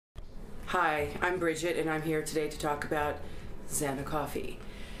Hi, I'm Bridget, and I'm here today to talk about Zanna Coffee.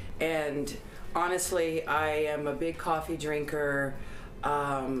 And honestly, I am a big coffee drinker.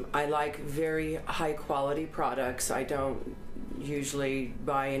 I like very high quality products. I don't usually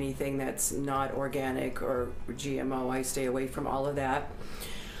buy anything that's not organic or GMO. I stay away from all of that.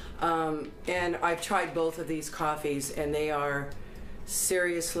 And I've tried both of these coffees, and they are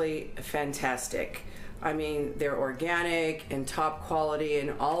seriously fantastic. I mean, they're organic and top quality,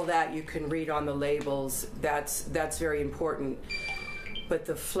 and all that you can read on the labels. That's very important. But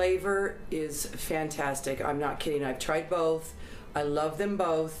the flavor is fantastic. I'm not kidding. I've tried both. I love them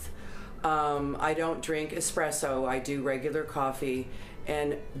both. I don't drink espresso. I do regular coffee,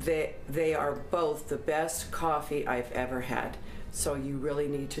 and they are both the best coffee I've ever had. So you really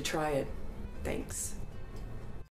need to try it. Thanks.